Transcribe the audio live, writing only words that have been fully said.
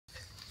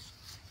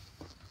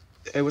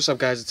Hey, what's up,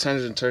 guys? It's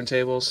Turntables and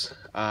Turntables.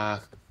 I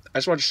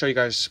just wanted to show you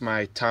guys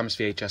my Thomas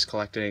VHS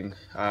collecting.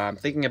 I'm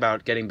thinking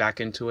about getting back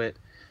into it.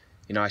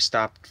 You know, I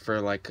stopped for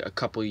like a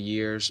couple of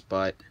years,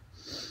 but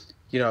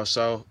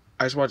so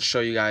I just wanted to show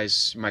you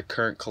guys my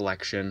current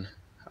collection.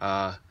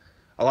 A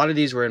lot of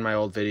these were in my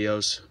old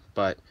videos,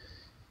 but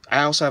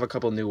I also have a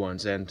couple new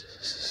ones and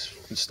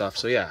stuff.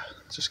 So yeah,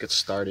 let's just get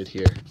started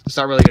here. It's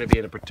not really going to be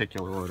in a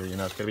particular order, it's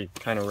going to be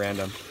kind of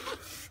random.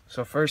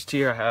 So first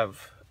here I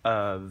have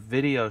a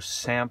video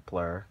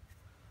sampler.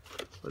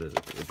 What is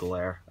it? The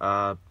glare.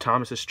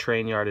 Thomas's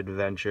Trainyard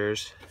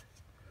Adventures.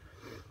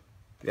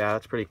 Yeah,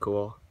 that's pretty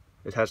cool.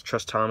 It has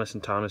Trust Thomas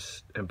and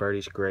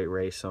Bertie's Great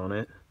Race on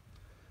it.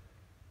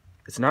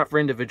 It's not for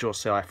individual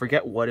sale. I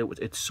forget what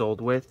it's sold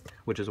with,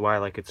 which is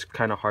why it's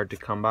kind of hard to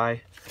come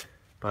by.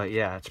 But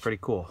yeah, it's pretty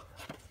cool.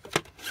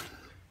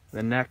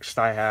 Then next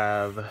I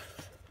have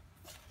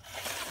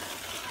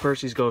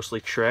Percy's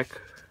Ghostly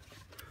Trick,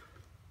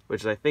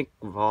 which is I think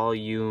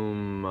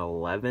volume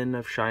 11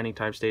 of Shining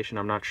Time Station.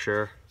 I'm not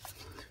sure.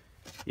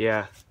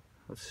 Yeah,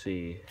 let's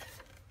see.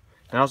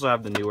 And I also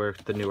have the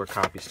newer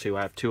copies too.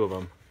 I have two of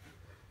them.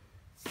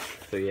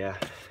 So yeah,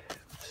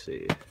 let's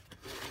see.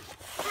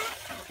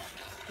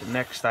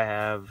 Next I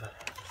have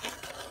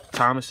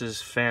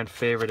Thomas's Fan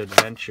Favorite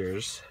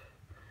Adventures,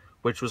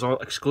 which was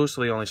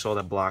exclusively only sold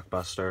at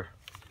Blockbuster.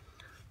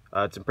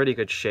 It's in pretty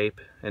good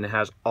shape, and it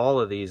has all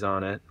of these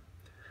on it,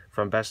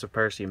 from Best of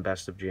Percy and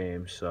Best of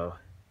James. So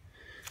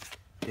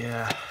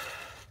yeah.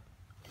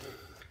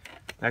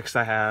 Next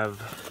I have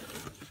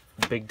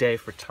Big Day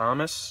for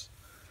Thomas.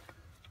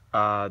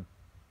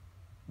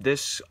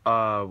 This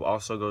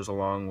also goes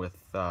along with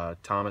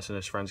Thomas and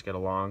his friends get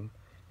along,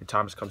 and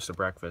Thomas Comes to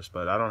Breakfast,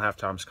 but I don't have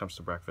Thomas Comes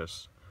to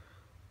Breakfast.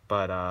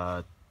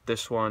 But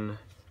this one,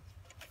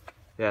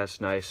 yeah, it's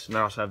nice. And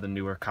I also have the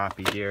newer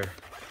copy here.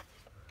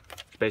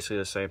 It's basically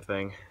the same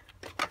thing.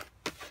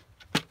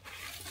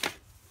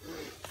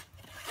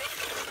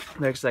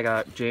 Next I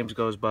got James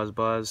Goes Buzz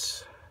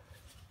Buzz.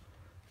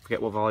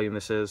 Forget what volume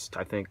this is.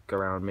 I think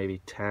around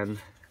maybe 10.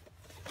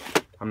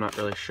 I'm not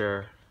really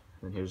sure.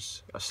 And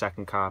here's a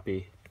second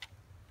copy.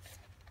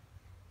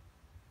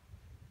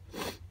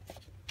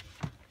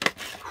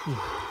 Whew.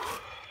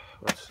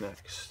 What's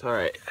next?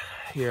 Alright,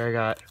 here I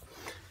got,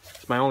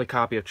 it's my only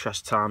copy of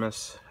Trust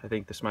Thomas. I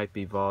think this might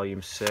be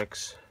volume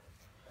 6.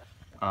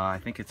 I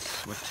think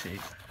it's, let's see,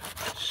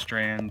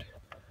 Strand,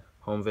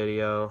 home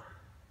video.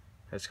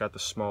 It's got the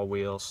small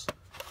wheels.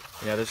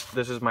 Yeah,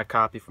 this is my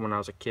copy from when I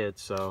was a kid,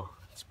 so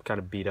it's kind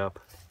of beat up.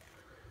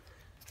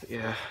 But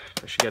yeah,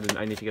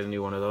 I need to get a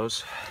new one of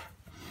those.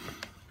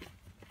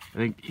 I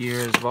think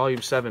here's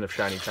volume 7 of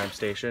Shining Time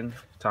Station.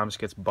 Thomas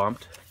gets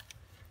bumped,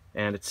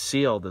 and it's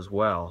sealed as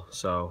well,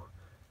 so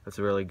that's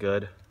really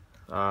good.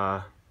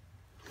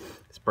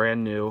 It's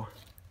brand new,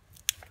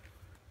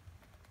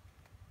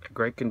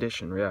 great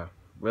condition. Yeah,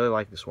 really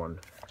like this one,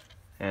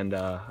 and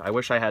I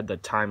wish I had the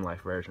Time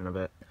Life version of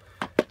it.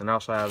 And I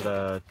also have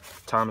the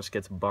Thomas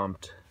Gets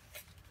Bumped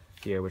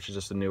here, which is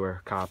just a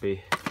newer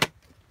copy.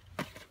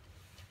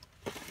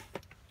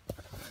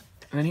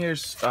 And then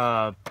here's,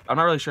 I'm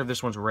not really sure if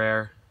this one's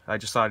rare. I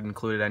just thought I'd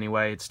include it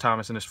anyway. It's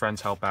Thomas and his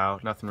friends help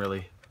out. Nothing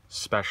really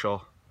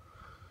special.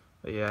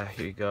 But yeah,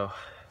 here you go.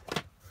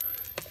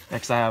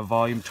 Next I have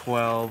volume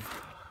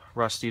 12,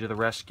 Rusty to the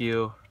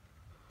Rescue.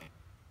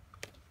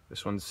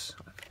 This one's,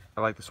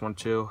 I like this one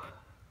too.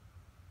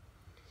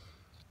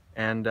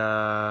 And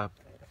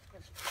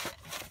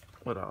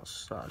what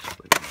else?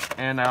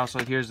 And I also,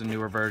 here's the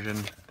newer version.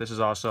 This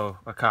is also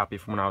a copy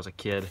from when I was a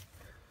kid.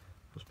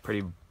 I was a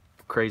pretty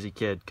crazy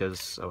kid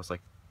because I was like,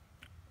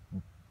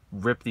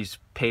 rip these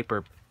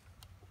paper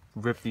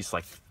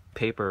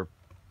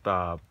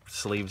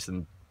sleeves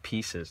and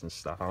pieces and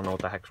stuff. I don't know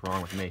what the heck's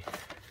wrong with me,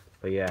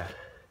 but yeah.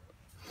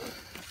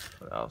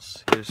 What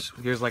else?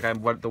 Here's like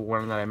the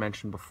one that I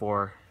mentioned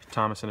before.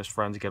 Thomas and his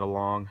friends get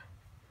along.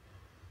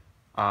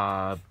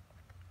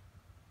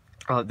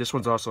 This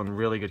one's also in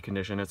really good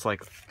condition. It's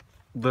like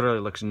literally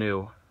looks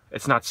new.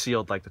 It's not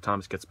sealed like the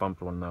Thomas Gets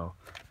Bumped one though.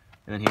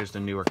 And then here's the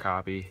newer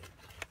copy.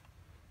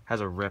 Has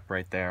a rip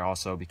right there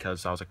also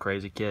because I was a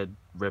crazy kid,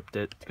 ripped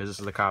it because this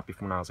is the copy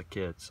from when I was a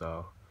kid.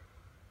 So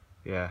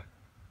yeah,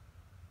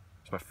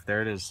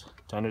 there it is,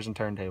 Turners and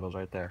Turntables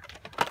right there.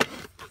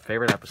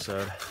 Favorite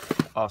episode,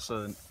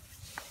 also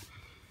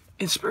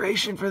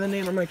inspiration for the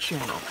name of my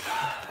channel.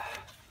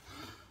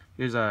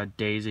 Here's a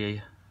Daisy.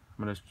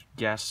 I'm gonna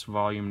guess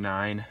volume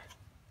 9.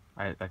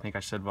 I think I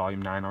said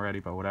volume 9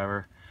 already, but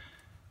whatever.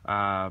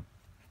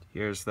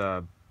 Here's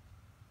the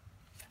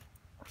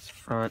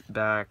front,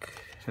 back,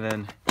 and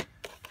then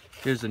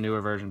here's the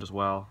newer version as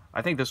well.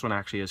 I think this one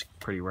actually is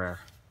pretty rare.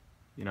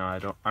 I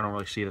don't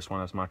really see this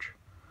one as much.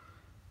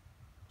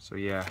 So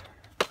yeah.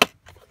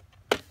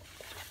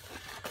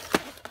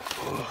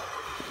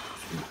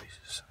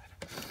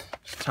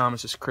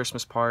 Thomas's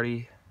Christmas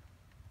Party.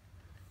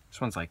 This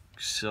one's like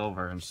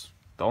silver and it's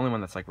the only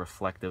one that's like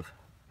reflective.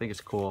 I think it's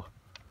cool.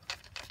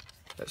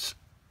 This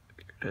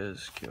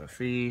is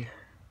QFE.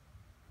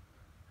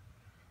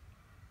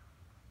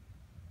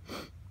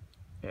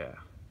 Yeah,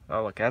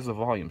 Oh, look, it has the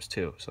volumes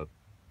too, so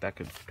that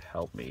could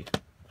help me,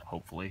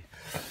 hopefully.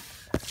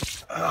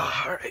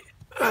 Alright,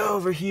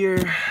 over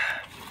here,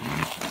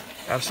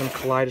 I have some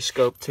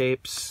Kaleidoscope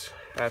tapes.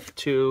 I have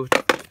 2.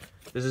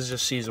 This is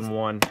just season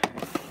 1.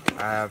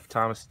 I have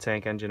Thomas the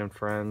Tank Engine and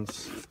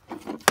Friends.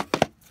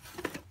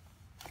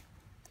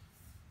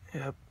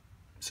 Yep.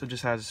 So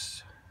this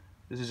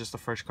is just the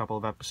first couple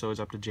of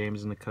episodes up to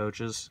James and the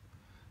coaches.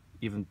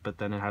 But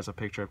then it has a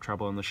picture of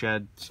Trouble in the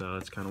Shed, so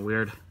it's kind of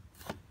weird.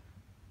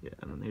 Yeah,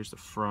 and then here's the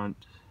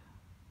front.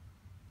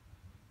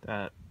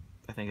 I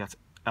think that's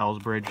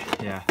Ellsbridge.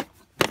 Yeah.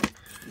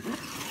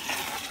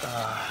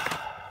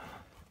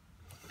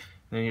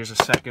 Then here's a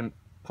second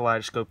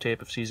Kaleidoscope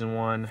tape of season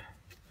 1.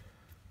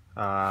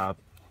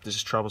 This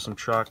is Troublesome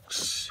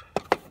Trucks.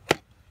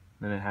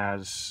 Then it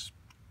has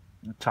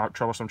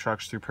Troublesome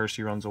Trucks through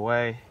Percy Runs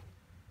Away.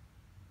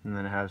 And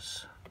then it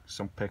has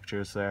some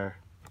pictures there.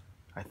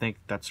 I think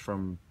that's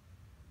from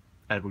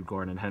Edward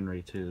Gordon and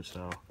Henry too,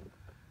 so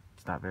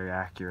it's not very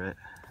accurate.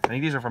 I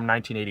think these are from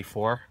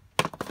 1984.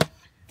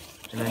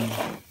 And then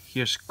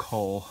here's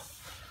Cole.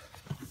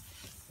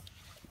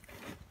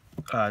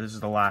 This is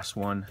the last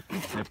one.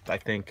 I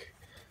think,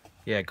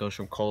 yeah, it goes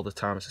from Cole to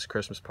Thomas's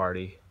Christmas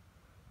party.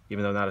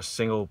 Even though not a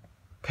single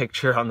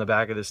picture on the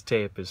back of this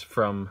tape is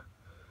from,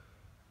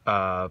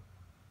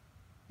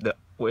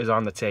 is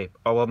on the tape.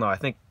 Oh, well, no, I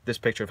think this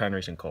picture of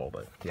Henry's and Cole,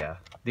 but yeah.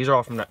 These are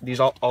all from,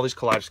 all these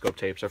Kaleidoscope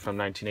tapes are from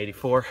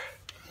 1984.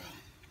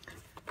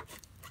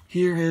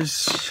 Here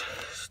is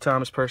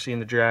Thomas, Percy,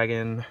 and the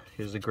Dragon.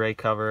 Here's the gray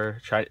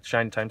cover,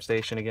 Shiny Time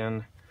Station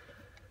again.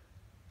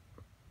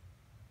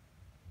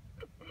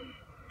 Here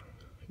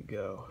you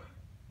go.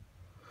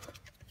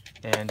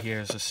 And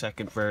here's the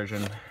second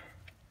version.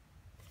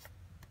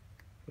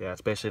 Yeah,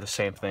 it's basically the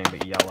same thing,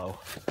 but yellow.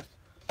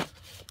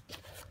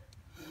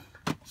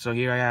 So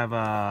here I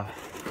have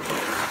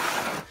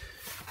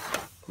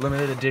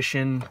limited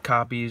edition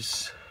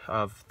copies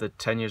of the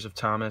 10 Years of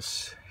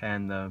Thomas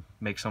and the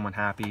Make Someone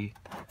Happy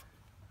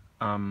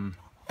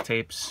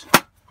tapes.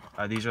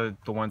 These are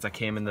the ones that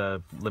came in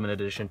the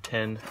limited edition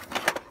tin.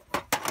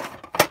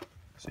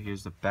 So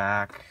here's the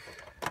back.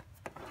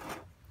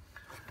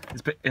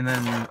 And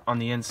then on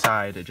the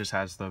inside, it just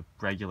has the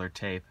regular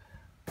tape.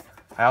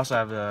 I also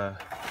have the,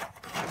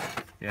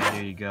 yeah,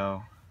 there you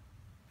go.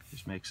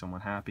 Just Make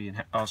Someone Happy. And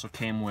it also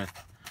came with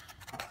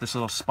this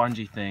little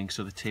spongy thing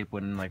so the tape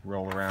wouldn't like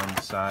roll around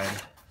the side.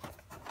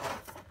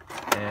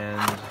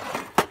 And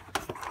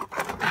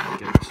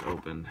get this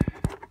open.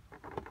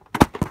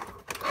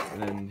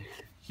 And then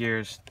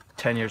here's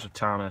 10 Years of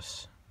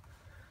Thomas.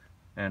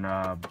 And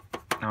I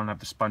don't have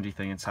the spongy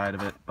thing inside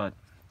of it, but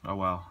oh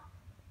well.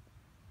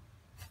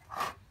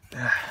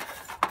 Yeah,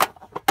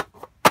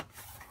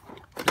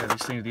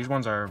 these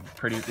ones are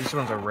pretty, these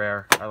ones are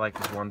rare. I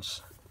like these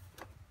ones.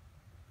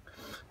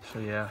 So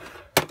yeah.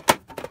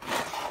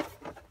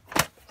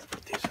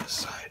 Put these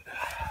aside.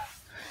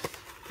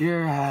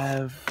 Here I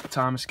have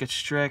Thomas Gets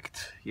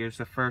Strict. Here's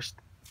the first,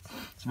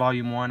 it's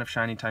volume 1 of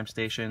Shiny Time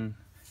Station.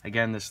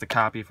 Again, this is the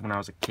copy from when I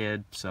was a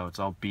kid, so it's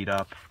all beat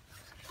up.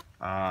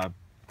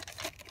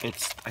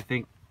 It's, I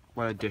think,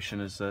 what edition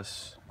is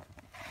this?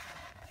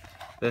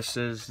 This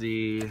is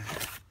the,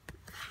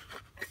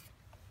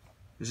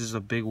 this is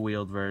a big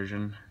wheeled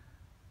version.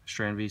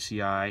 Strand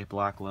VCI,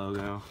 black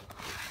logo.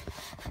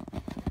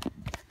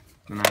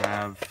 And I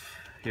have,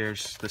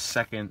 here's the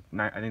second,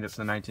 I think that's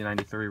the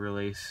 1993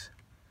 release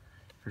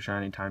for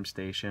Shiny Time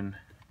Station.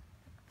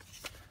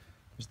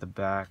 Here's the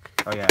back.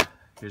 Oh yeah,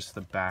 here's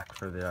the back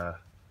for the,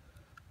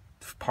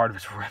 part of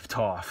it's ripped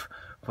off,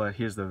 but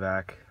here's the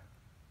back.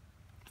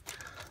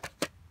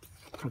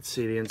 Let's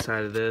see, the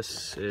inside of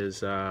this is,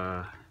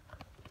 there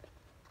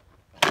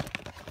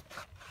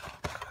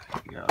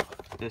you go.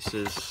 This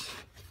is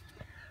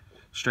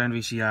Strand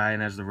VCI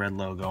and has the red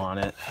logo on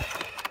it.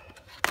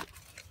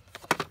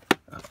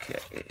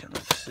 Okay,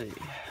 let's see.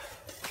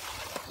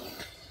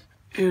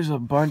 Here's a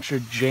bunch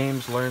of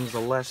James Learns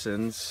the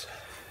Lessons.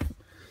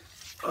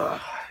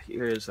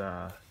 Here's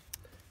the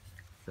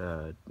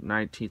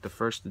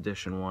first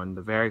edition one,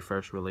 the very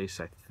first release,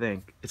 I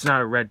think. It's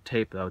not a red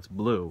tape though, it's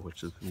blue,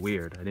 which is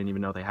weird. I didn't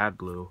even know they had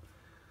blue.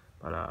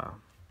 But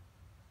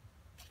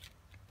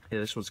yeah,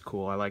 this one's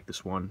cool. I like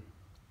this one.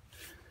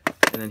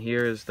 And then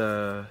here is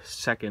the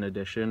second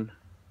edition.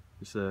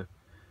 It's the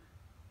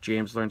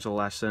James Learns a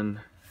Lesson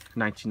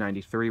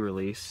 1993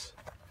 release.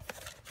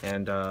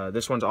 And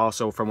this one's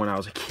also from when I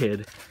was a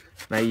kid.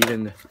 And I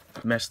even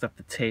messed up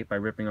the tape by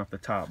ripping off the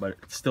top, but it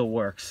still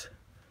works.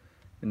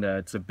 And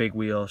it's a big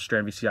wheel,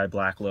 Strand VCI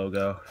black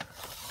logo.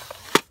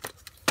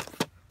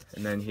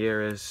 And then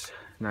here is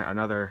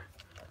another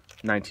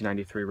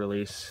 1993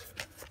 release.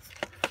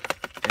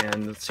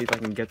 And let's see if I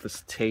can get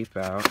this tape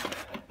out.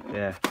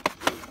 Yeah.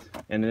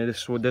 And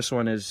this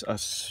one is a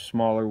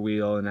smaller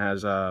wheel and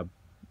has a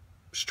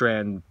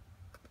Strand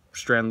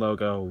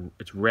logo.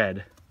 It's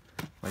red,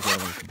 like the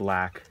other one's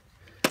black.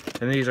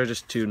 And these are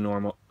just two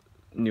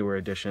newer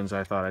editions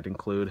I thought I'd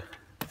include.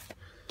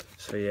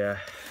 So yeah,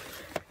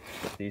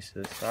 put these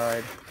to the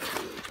side.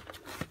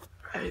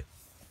 Right.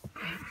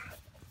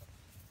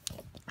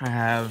 I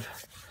have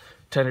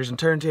tenders and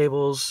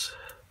turntables.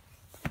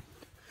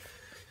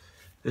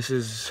 This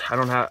is, I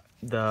don't have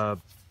the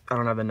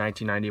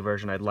 1990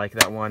 version. I'd like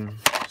that one,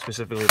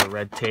 specifically the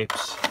red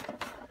tapes.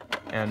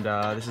 And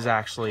this is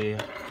actually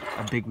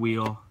a big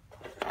wheel,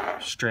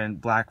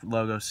 black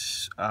logo,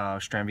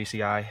 Strand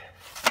VCI.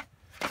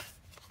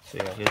 So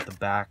yeah, here's the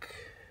back.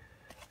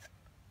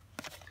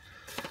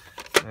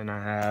 And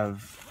I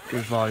have,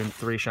 here's volume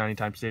 3, Shiny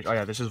Time Stage. Oh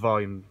yeah, this is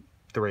volume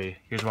 3.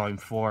 Here's volume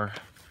 4,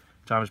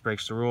 Thomas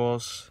Breaks the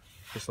Rules.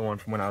 This is the one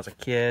from when I was a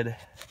kid.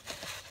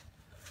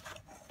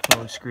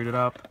 Totally screwed it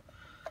up.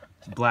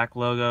 Black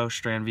logo,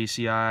 Strand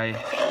VCI.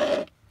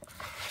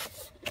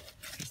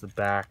 Here's the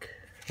back.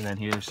 And then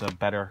here's a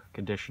better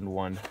conditioned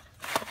one.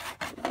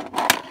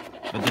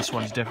 But this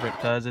one's different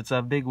because it's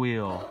a big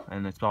wheel.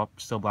 And it's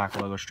still black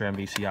logo, Strand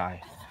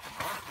VCI.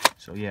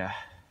 So yeah.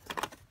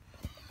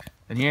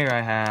 And here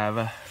I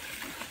have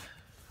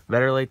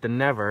Better Late Than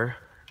Never.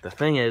 The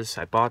thing is,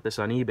 I bought this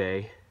on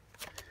eBay.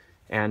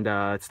 And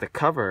it's the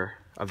cover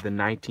of the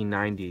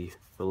 1990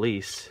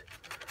 release.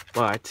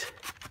 But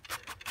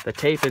the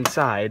tape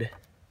inside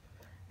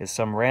is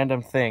some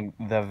random thing,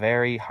 the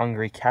Very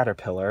Hungry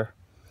Caterpillar.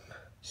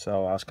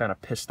 So I was kind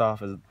of pissed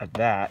off at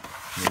that.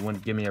 He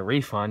wouldn't give me a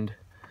refund.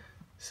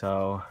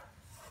 So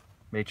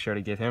made sure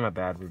to give him a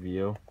bad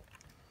review.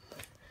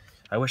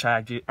 I wish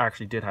I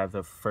actually did have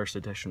the first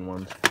edition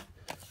one.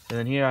 And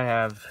then here I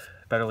have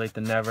Better Late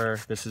Than Never.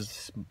 This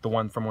is the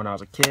one from when I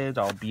was a kid,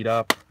 all beat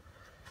up.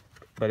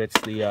 But it's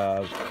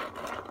the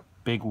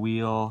big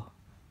wheel,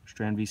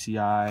 Strand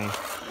VCI.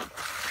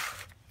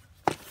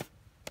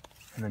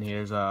 And then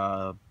here's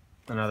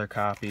another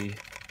copy.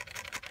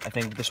 I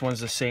think this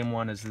one's the same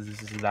one as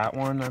that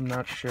one, I'm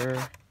not sure.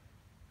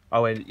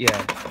 Oh wait,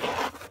 yeah.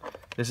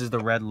 This is the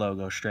red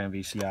logo, Strand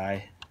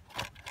VCI.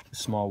 The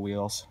small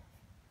wheels.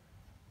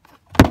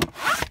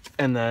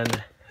 And then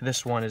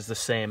this one is the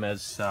same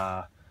as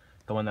the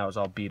one that was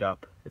all beat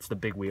up. It's the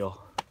big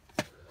wheel.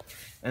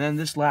 And then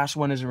this last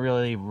one isn't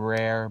really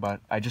rare,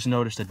 but I just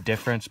noticed a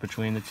difference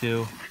between the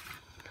two.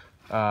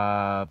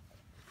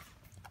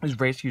 These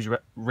Races,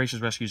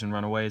 Rescues, and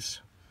Runaways.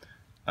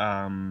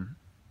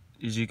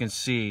 As you can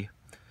see,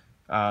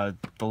 the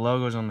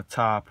logo's on the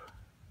top.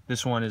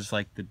 This one is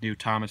like the new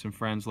Thomas and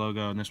Friends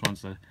logo, and this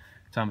one's the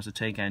Thomas the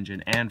Tank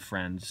Engine and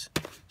Friends.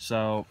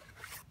 So,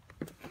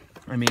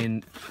 I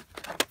mean,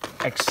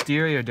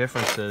 exterior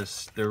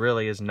differences, there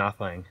really is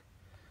nothing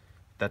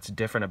that's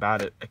different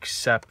about it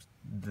except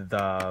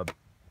the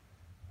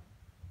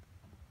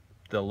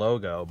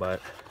logo,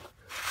 but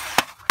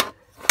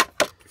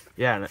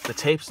yeah, and the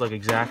tapes look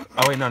exact.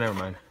 Oh wait, no, never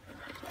mind.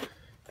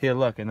 Here,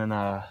 look, and then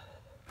the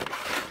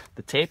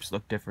tapes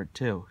look different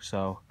too.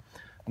 So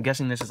I'm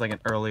guessing this is like an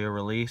earlier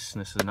release,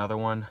 and this is another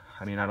one.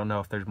 I mean, I don't know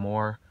if there's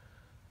more.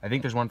 I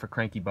think there's one for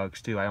Cranky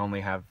Bugs too. I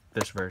only have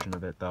this version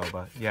of it though,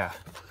 but yeah.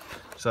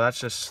 So that's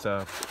just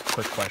a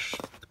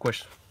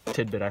quick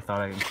tidbit I thought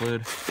I'd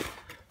include.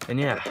 And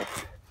yeah,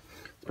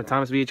 it's my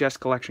Thomas VHS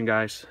collection,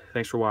 guys.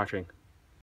 Thanks for watching.